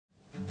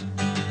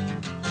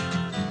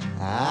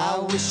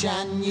wish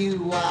I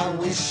knew, I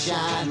wish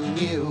I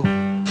knew.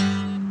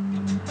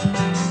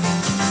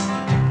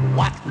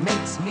 What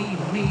makes me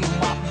me,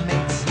 what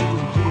makes you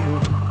you?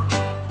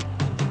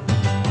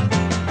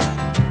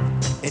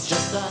 It's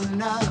just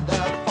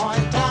another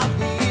point of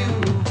view.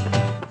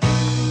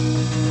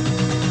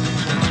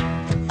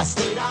 A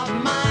state of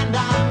mind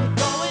I'm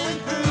going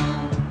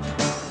through.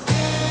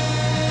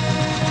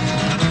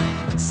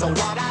 So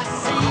what I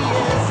see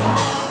is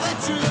never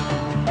true.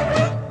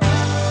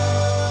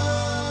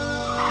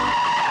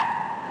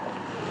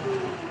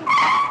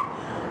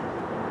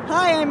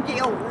 Hi, I'm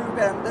Gail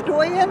Rubin, the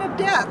Doyenne of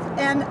Death,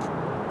 and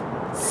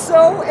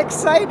so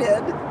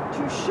excited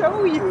to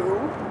show you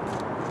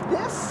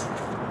this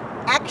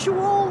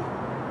actual,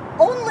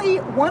 only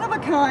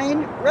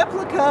one-of-a-kind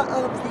replica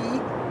of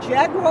the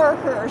Jaguar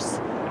Hearse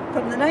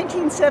from the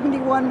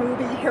 1971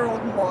 movie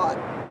Harold and Maude.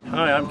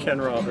 Hi, I'm Ken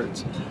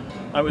Roberts.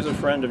 I was a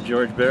friend of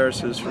George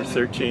Barris's for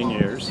 13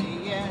 years.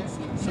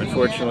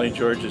 Unfortunately,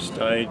 George just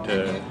died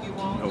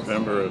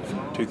November of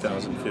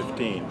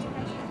 2015.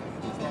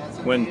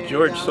 When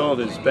George sold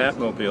his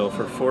Batmobile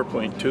for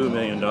 $4.2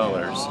 million,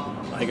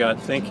 I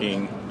got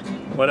thinking,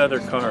 what other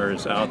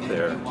cars out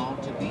there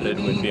that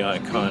would be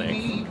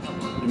iconic?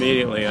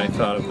 Immediately I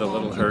thought of the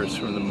little hearse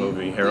from the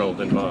movie Harold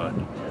and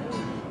Maude.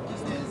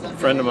 A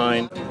friend of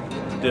mine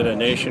did a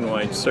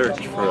nationwide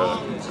search for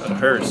a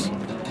hearse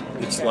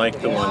that's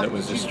like the one that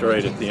was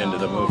destroyed at the end of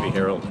the movie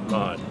Harold and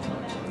Maude.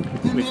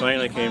 We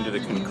finally came to the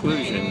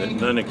conclusion that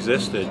none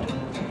existed.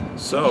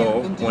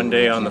 So one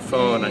day on the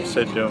phone I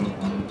said to him,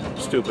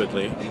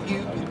 stupidly,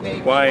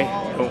 why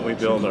don't we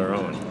build our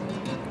own?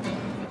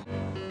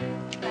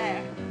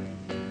 There.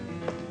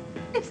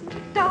 Isn't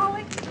it,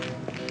 darling?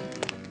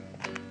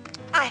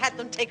 I had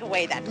them take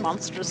away that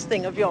monstrous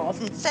thing of yours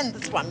and send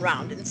this one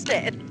round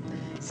instead.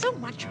 So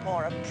much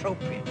more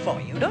appropriate for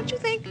you, don't you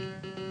think?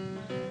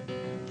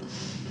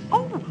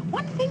 Oh,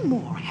 one thing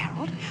more,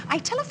 Harold. I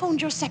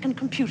telephoned your second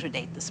computer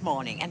date this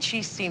morning, and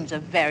she seems a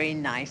very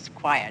nice,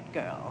 quiet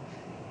girl.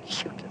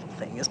 Cute little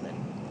thing, isn't it?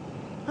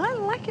 I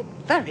like it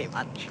very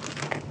much.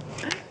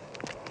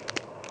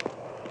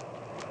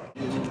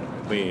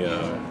 We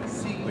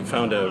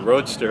found a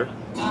roadster,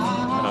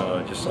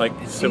 just like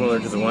similar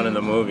to the one in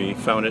the movie.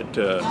 Found it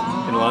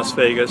in Las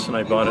Vegas, and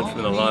I bought it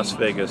from the Las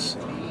Vegas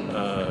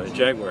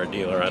Jaguar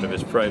dealer out of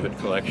his private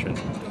collection.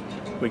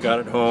 We got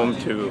it home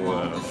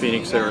to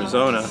Phoenix,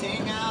 Arizona,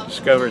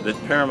 discovered that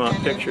Paramount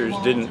Pictures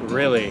didn't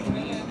really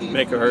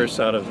make a hearse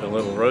out of the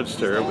little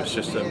roadster. It was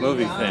just a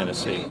movie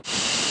fantasy.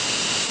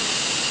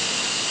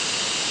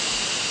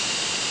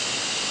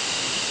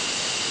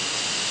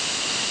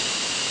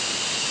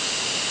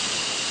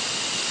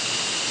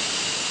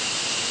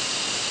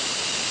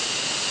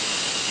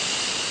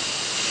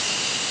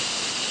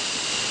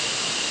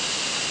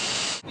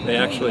 They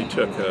actually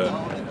took a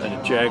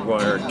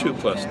Jaguar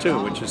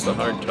 2+2, which is the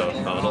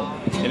hardtop model,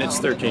 and it's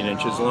 13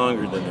 inches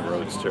longer than the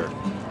Roadster.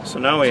 So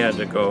now we had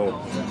to go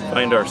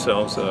find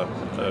ourselves a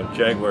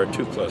Jaguar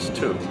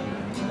 2+2.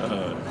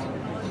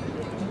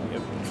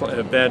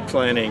 Bad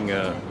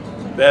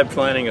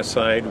planning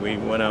aside, we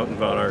went out and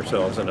bought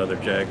ourselves another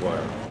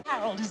Jaguar.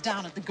 Harold is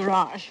down at the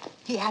garage.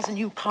 He has a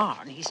new car,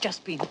 and he's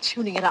just been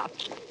tuning it up.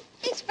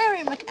 He's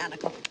very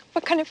mechanical.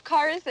 What kind of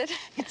car is it?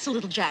 It's a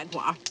little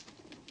Jaguar.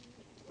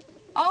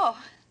 Oh.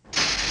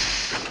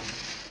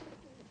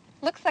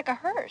 Looks like a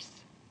hearse.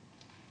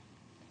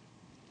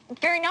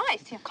 Very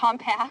nice,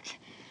 compact.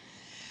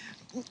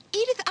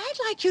 Edith, I'd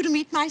like you to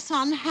meet my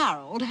son,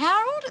 Harold.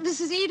 Harold,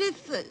 this is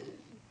Edith...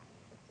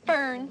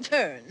 Fern.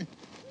 Fern.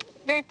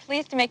 Very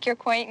pleased to make your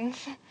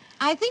acquaintance.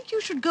 I think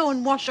you should go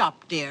and wash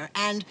up, dear,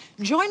 and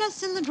join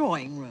us in the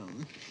drawing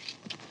room.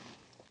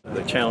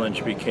 The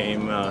challenge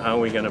became, how are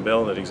we going to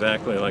build it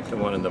exactly like the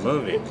one in the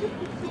movie?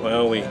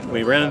 Well,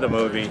 we rented the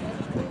movie,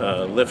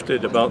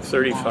 lifted about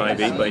 35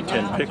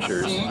 8x10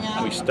 pictures.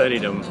 We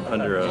studied them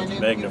under a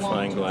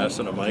magnifying glass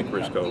and a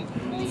microscope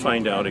to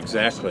find out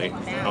exactly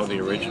how the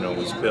original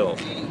was built.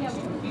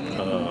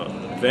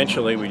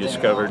 Eventually we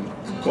discovered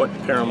what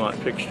Paramount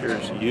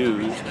Pictures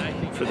used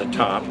for the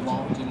top.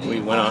 We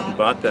went out and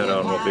bought that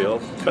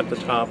automobile, cut the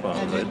top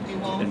off of it,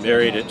 and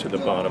married it to the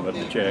bottom of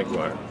the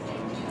Jaguar.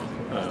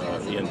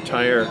 The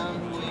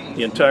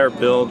entire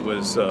build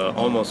was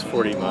almost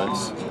 40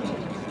 months.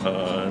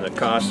 The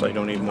cost I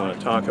don't even want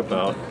to talk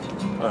about.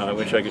 I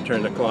wish I could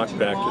turn the clock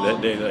back to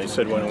that day that I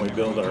said, why don't we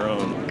build our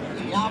own?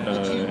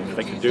 If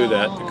I could do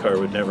that, the car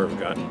would never have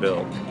gotten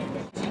built.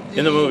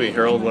 In the movie,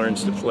 Harold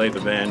learns to play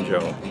the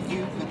banjo.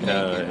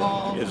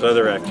 His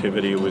other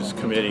activity was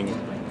committing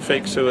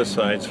fake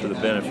suicides for the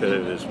benefit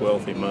of his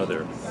wealthy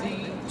mother.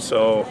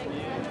 So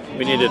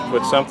we needed to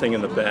put something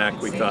in the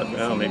back. We thought,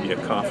 well, maybe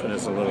a coffin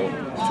is a little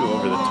too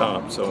over the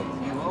top. So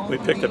we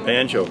picked a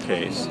banjo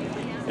case,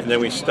 and then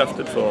we stuffed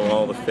it full of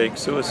all the fake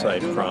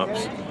suicide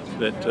props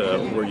that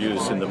were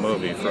used in the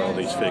movie for all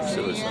these fake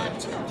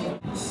suicides.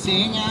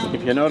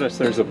 If you notice,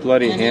 there's a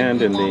bloody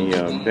hand in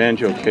the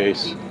banjo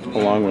case,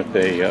 along with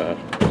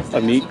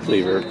a meat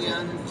cleaver.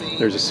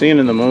 There's a scene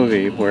in the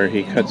movie where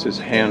he cuts his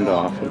hand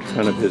off in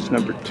front of his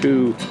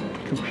 #2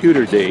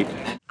 computer date.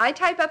 I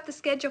type up the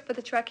schedule for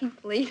the trucking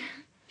fleet.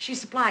 She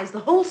supplies the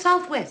whole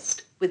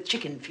Southwest with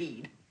chicken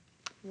feed.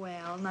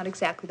 Well, not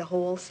exactly the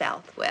whole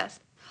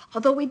Southwest.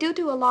 Although we do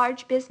a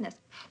large business.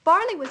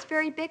 Barley was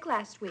very big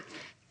last week.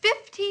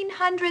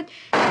 1,500...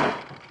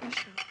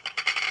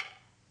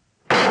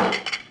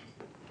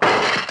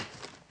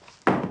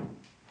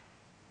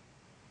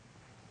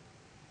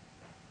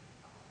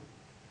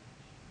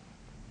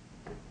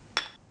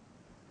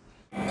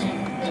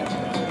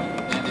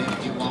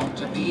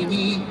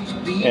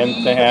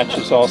 And the hatch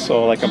is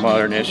also like a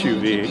modern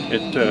SUV.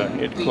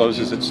 It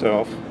closes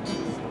itself.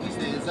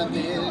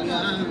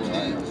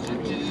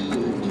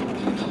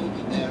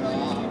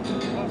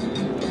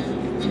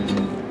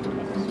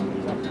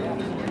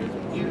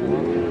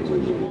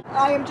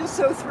 I am just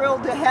so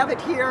thrilled to have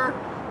it here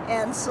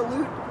and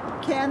salute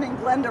Ken and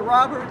Glenda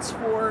Roberts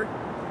for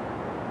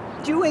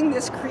doing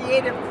this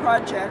creative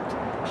project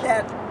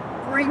that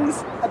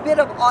brings a bit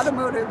of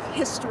automotive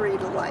history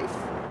to life.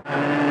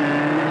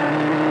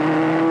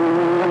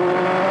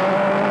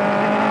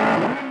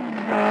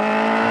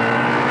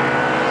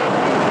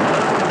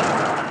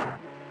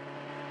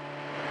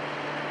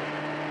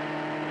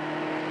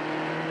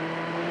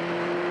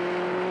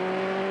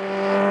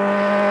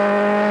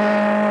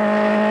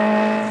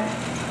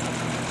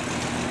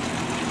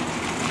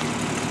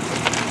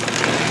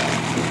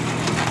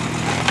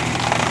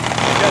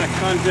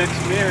 Convex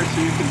mirror so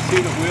you can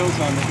see the wheels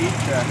on the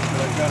E-track,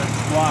 but I've got it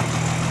blocked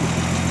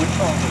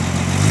with all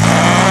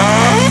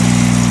this.